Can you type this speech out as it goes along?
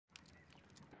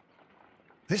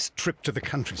This trip to the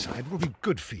countryside will be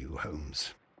good for you,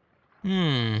 Holmes.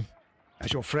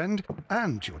 As your friend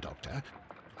and your doctor,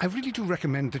 I really do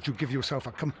recommend that you give yourself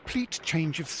a complete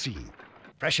change of scene.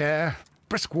 Fresh air,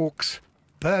 brisk walks,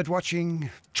 bird watching,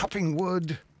 chopping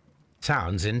wood.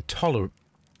 Sounds intolerable.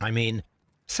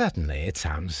 Certainly it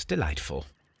sounds delightful.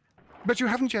 But you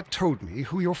haven't yet told me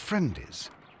who your friend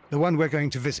is, the one we're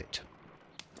going to visit.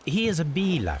 He is a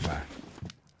bee lover.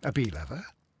 A bee lover?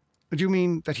 Do you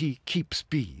mean that he keeps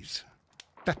bees?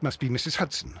 That must be Mrs.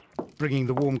 Hudson, bringing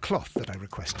the warm cloth that I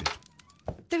requested.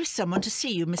 There is someone to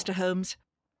see you, Mr. Holmes.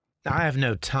 I have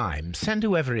no time. Send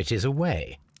whoever it is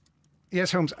away.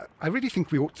 Yes, Holmes, I really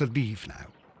think we ought to leave now.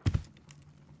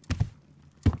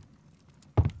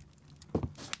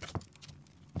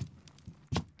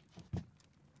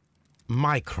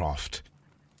 Mycroft.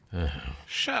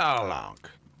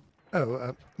 Sherlock.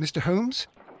 Oh, Mr. Holmes?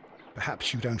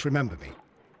 Perhaps you don't remember me.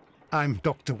 I'm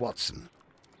Dr. Watson.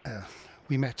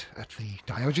 We met at the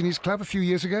Diogenes Club a few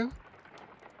years ago.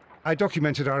 I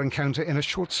documented our encounter in a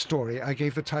short story I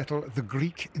gave the title The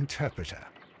Greek Interpreter.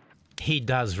 He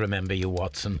does remember you,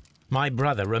 Watson. My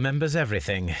brother remembers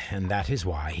everything, and that is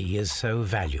why he is so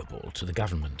valuable to the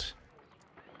government.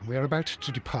 We're about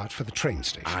to depart for the train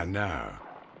station. I know.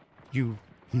 You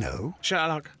know?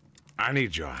 Sherlock, I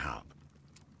need your help.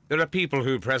 There are people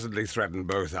who presently threaten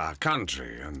both our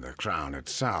country and the Crown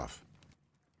itself.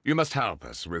 You must help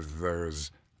us with those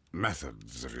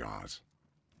methods of yours.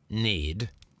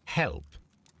 Need? Help?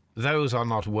 Those are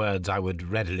not words I would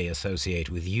readily associate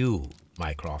with you,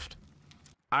 Mycroft.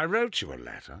 I wrote you a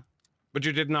letter, but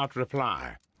you did not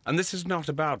reply. And this is not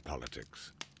about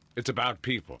politics. It's about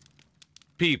people.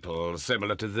 People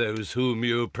similar to those whom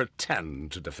you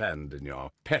pretend to defend in your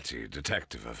petty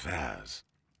detective affairs.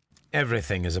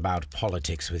 Everything is about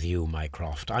politics with you,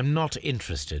 Mycroft. I'm not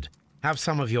interested. Have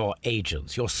some of your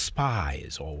agents, your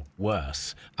spies, or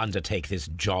worse, undertake this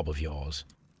job of yours.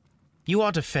 You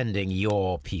are defending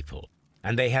your people,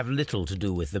 and they have little to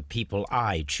do with the people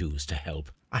I choose to help,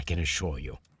 I can assure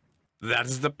you. That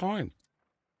is the point.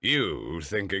 You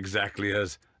think exactly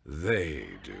as they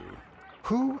do.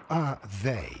 Who are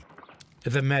they?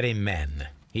 The Merry Men.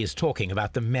 He is talking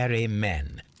about the Merry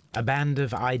Men, a band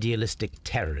of idealistic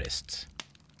terrorists.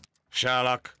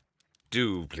 Sherlock,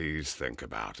 do please think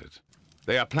about it.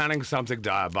 They are planning something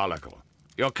diabolical.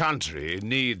 Your country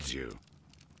needs you.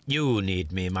 You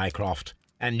need me, Mycroft,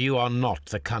 and you are not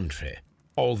the country.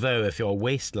 Although if your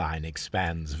waistline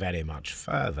expands very much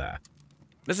further.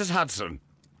 Mrs. Hudson,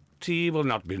 tea will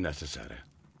not be necessary.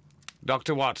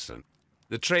 Dr. Watson,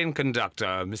 the train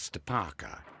conductor, Mr.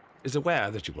 Parker, is aware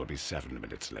that you will be 7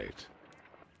 minutes late.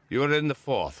 You are in the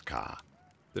 4th car.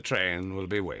 The train will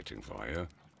be waiting for you.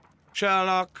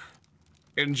 Sherlock,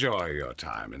 enjoy your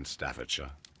time in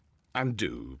Staffordshire. And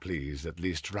do, please, at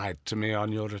least write to me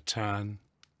on your return.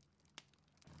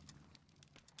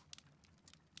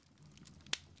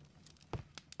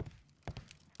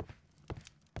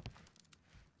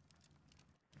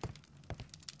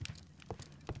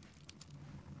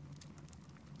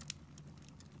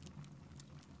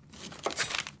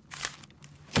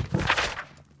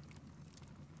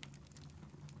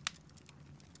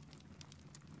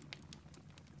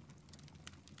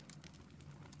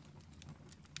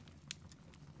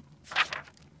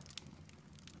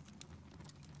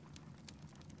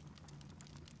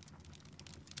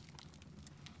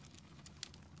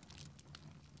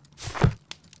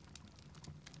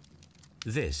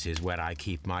 This is where I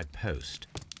keep my post.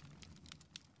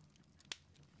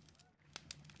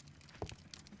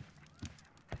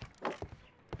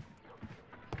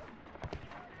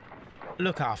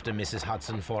 Look after Mrs.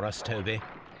 Hudson for us, Toby.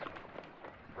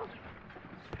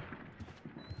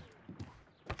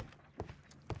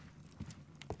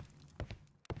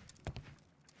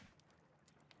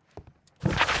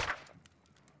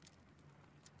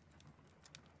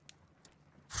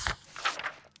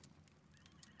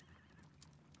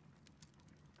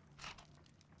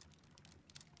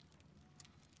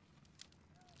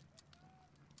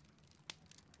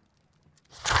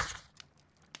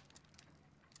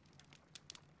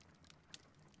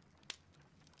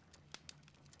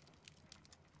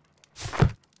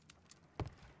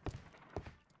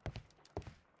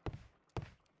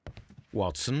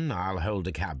 Watson, I'll hold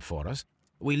a cab for us.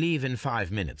 We leave in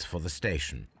 5 minutes for the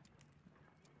station.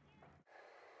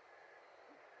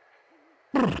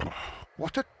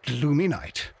 What a gloomy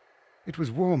night. It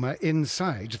was warmer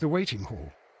inside the waiting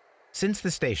hall. Since the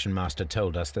station master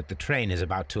told us that the train is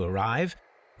about to arrive,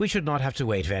 we should not have to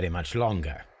wait very much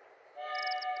longer.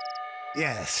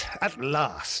 Yes, at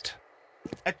last.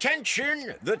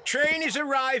 Attention! The train is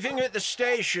arriving at the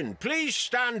station. Please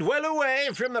stand well away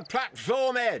from the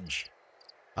platform edge.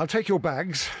 I'll take your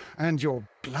bags and your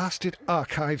blasted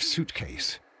archive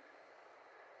suitcase.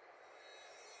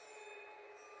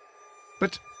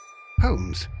 But,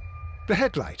 Holmes, the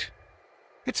headlight.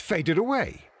 It's faded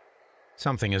away.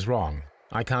 Something is wrong.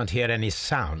 I can't hear any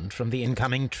sound from the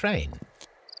incoming train.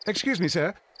 Excuse me,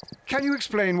 sir. Can you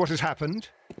explain what has happened?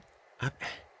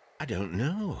 I don't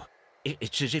know.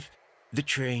 It's as if the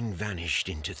train vanished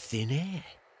into thin air.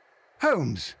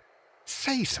 Holmes,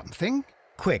 say something.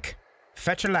 Quick,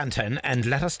 fetch a lantern and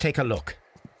let us take a look.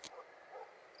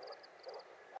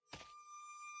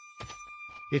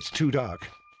 It's too dark.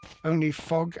 Only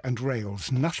fog and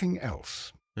rails, nothing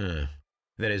else. There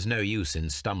is no use in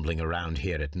stumbling around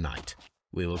here at night.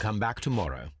 We will come back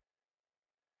tomorrow.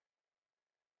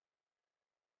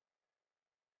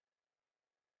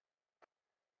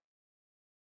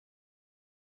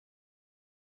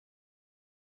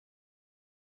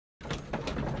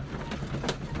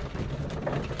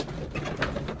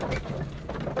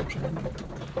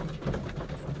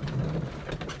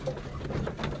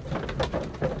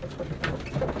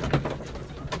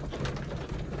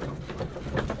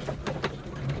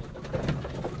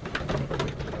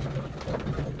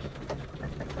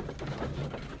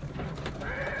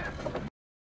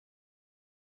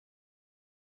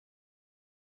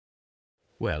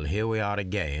 Well, here we are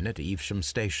again at Evesham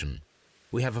Station.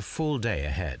 We have a full day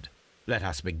ahead. Let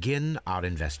us begin our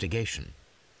investigation.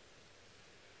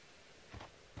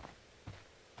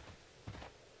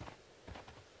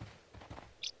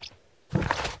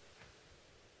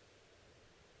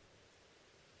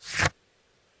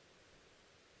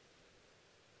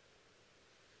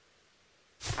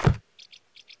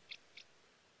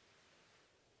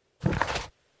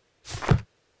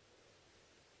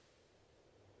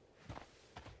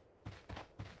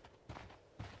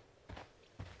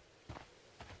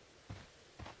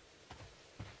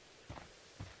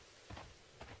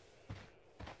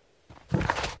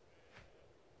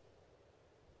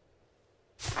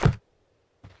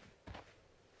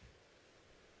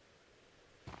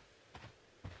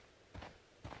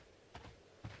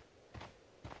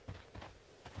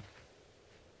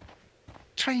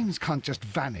 Trains can't just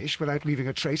vanish without leaving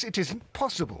a trace. It isn't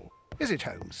possible, is it,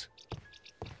 Holmes?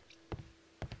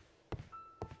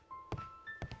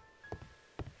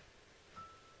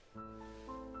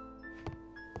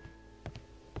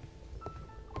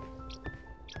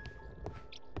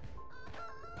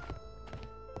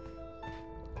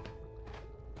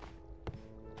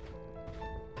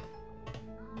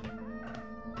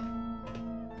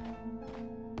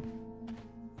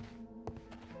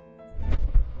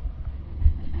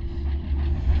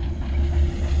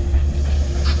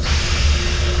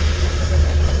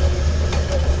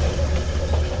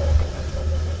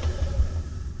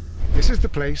 This is the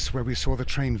place where we saw the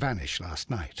train vanish last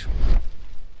night.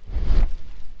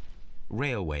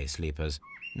 Railway sleepers.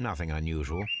 Nothing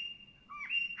unusual.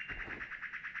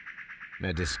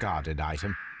 A discarded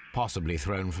item, possibly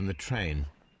thrown from the train.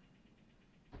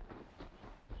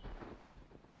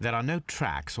 There are no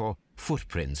tracks or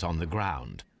footprints on the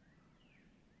ground.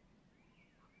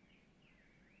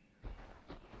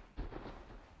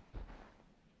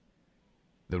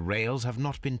 The rails have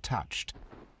not been touched.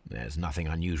 There's nothing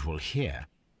unusual here.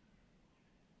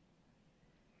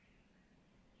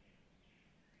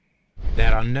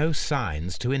 There are no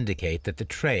signs to indicate that the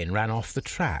train ran off the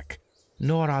track,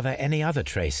 nor are there any other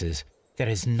traces. There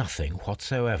is nothing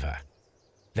whatsoever.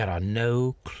 There are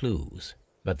no clues.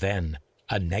 But then,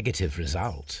 a negative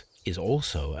result is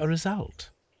also a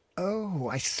result. Oh,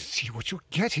 I see what you're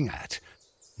getting at.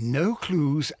 No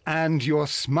clues, and you're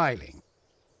smiling.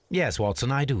 Yes,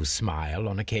 Watson, I do smile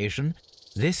on occasion.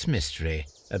 This mystery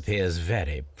appears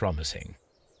very promising.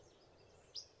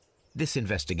 This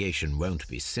investigation won't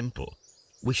be simple.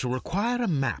 We shall require a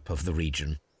map of the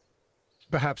region.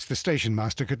 Perhaps the station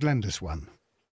master could lend us one.